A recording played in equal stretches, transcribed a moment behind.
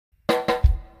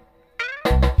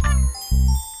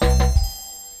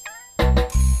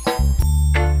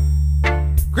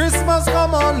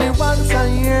only once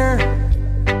a year,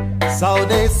 so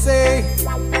they say.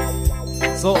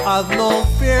 So have no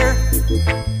fear,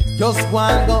 just go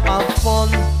and go have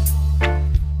fun,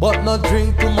 but not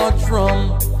drink too much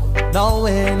rum. No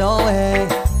way, no way.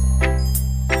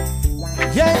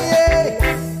 Yeah, yeah.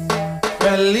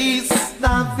 Feliz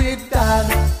Navidad.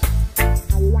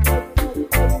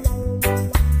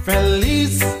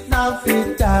 Feliz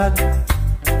Navidad.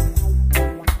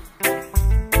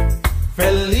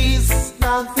 Feliz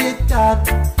Navidad.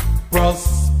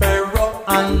 Prospero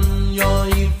año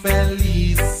y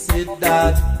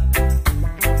felicidad.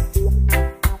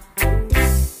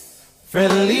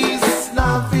 Feliz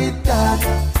Navidad.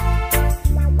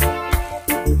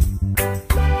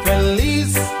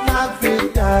 Feliz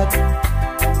Navidad.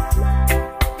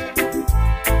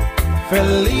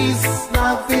 Feliz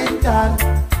Navidad.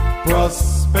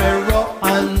 Prospero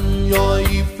año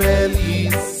y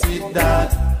felicidad.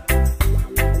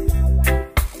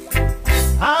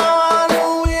 I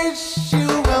wanna wish you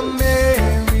a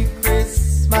Merry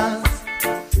Christmas.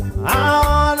 I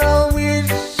wanna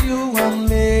wish you a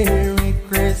Merry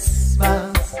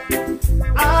Christmas.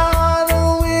 I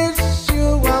wanna wish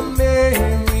you a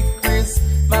Merry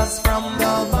Christmas from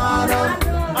the bottom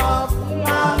of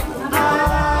my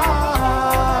heart.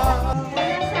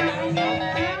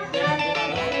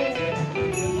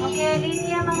 Okay,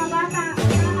 linya mga bata.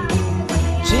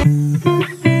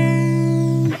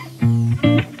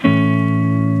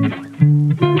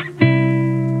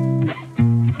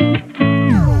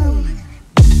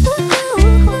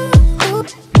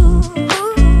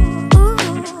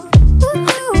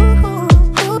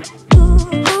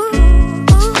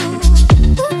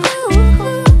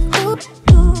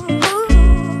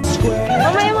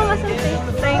 Mamaya mo masabi.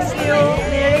 Thank you.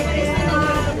 Merry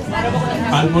Christmas.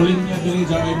 Almolin niya diri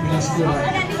sa may pinaskuhan.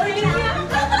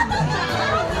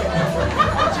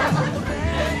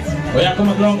 Kaya ako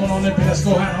maglawang kung ano yung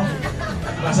pinaskuhan, no?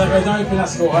 Nasa kayo sa may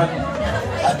pinaskuhan.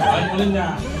 Almolin niya.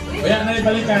 Kaya na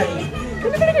ibalikay.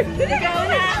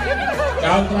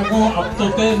 Count na ko up to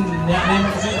 10. Yan na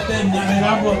yung kasi 10. Yan na yung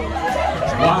abot.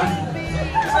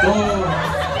 1, 2,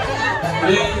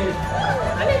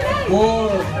 3,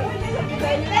 4,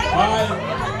 5,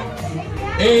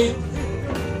 8,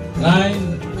 9,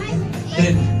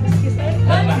 10.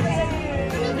 Yan na.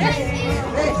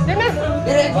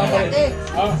 Dire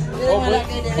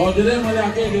malaki. Dire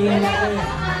malaki.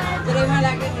 Dire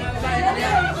malaki.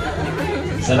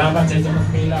 Salamat sa inyong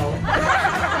magpilaw.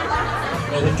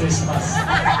 Merry Christmas.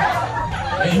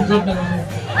 Ay, good naman.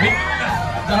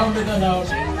 Down dito daw.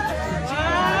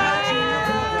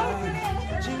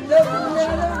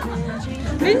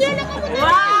 Linya na ka muna.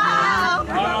 Wow!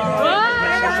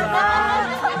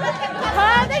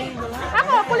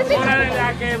 Ako, politik. Mga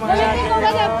lalaki.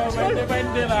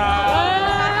 Pwede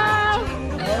lang.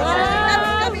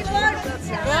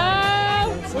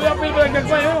 Kuya, pil ba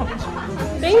nagkagsayo?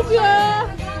 Thank you.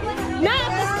 Na.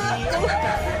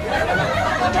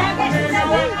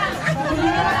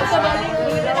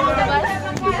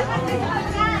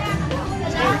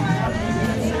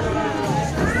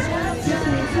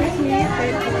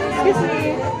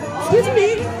 Excuse me.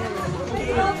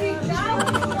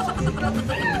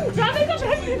 Grabe ka ba?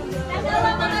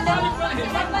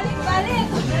 Balik.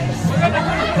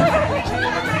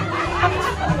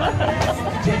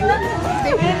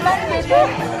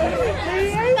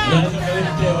 Yan ang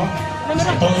galing kayo.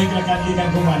 Sa tuwing nagkagigan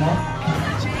kumano.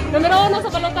 Numero 1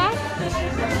 sa balota.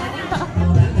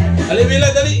 Dali,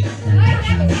 Mila, dali!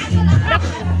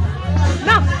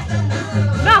 Na!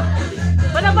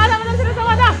 Bala-bala mo lang sila sa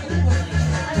wala!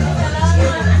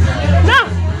 Na!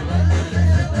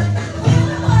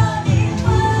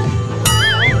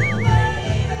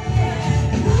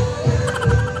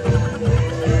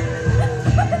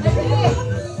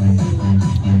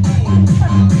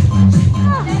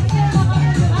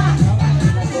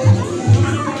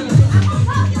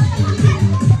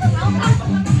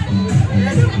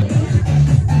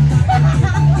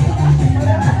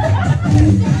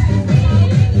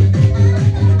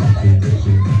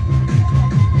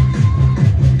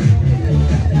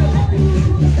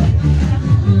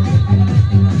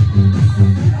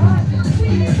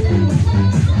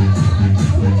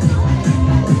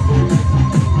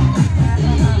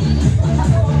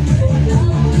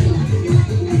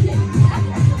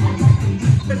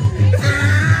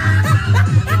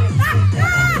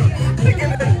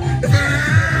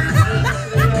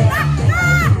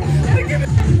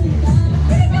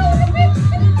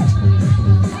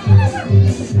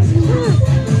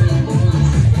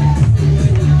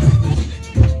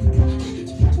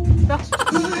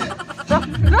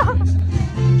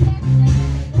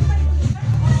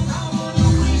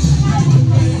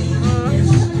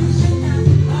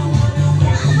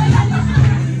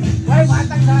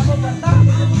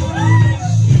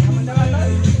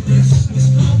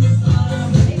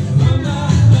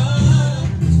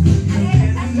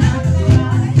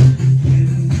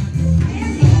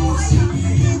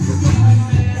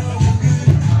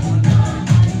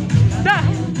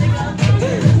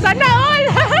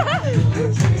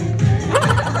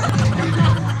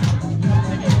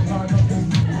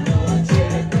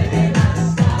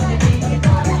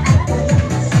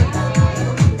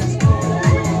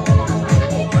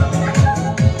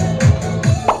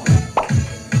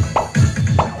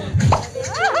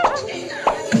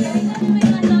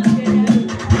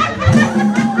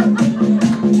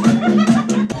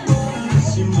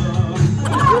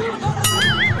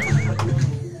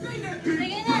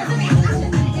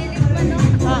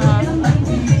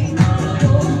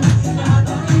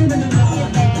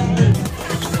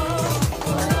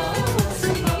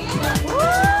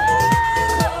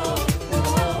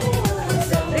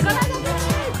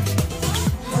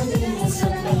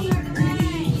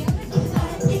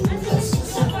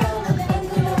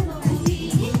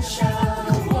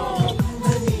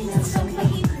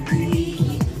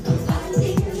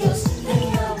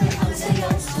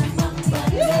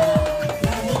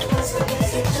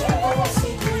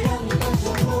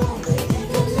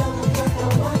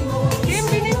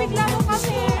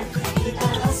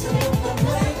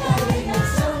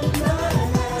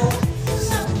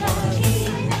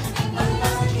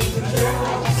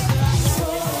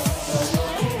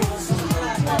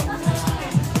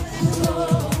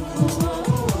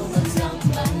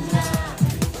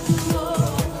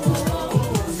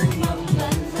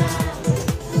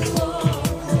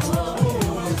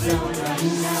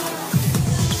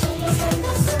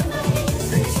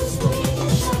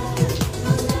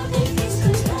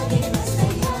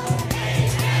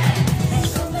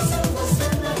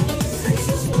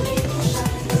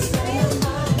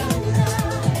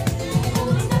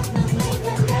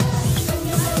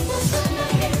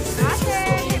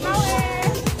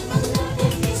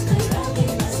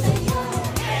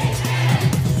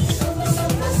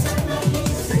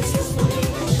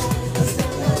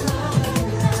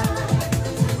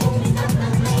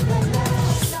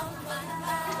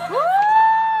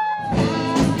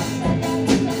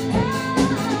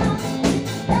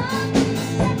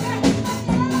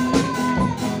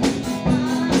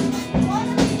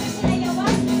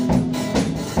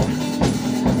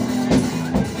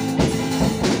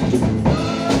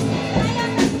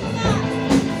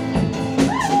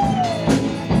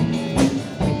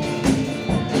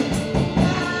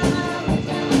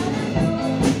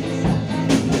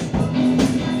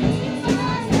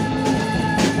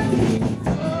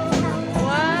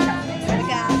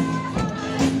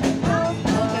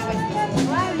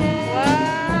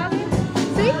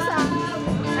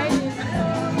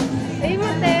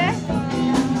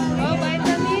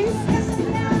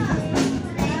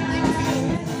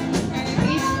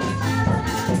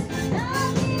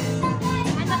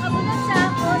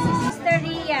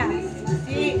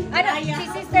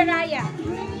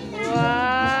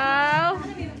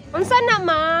 Unsa na,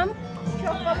 ma'am?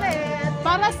 Chocolate.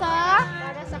 Para sa?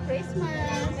 Para sa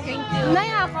Christmas. Thank you.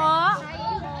 Nay ako.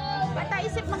 Bata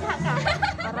isip maghaka.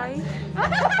 Aray.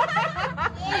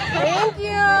 Thank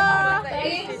you.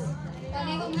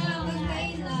 Talihog na lang ang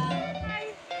kainan.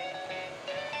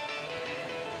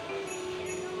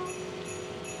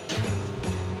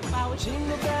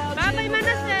 Jingle bells.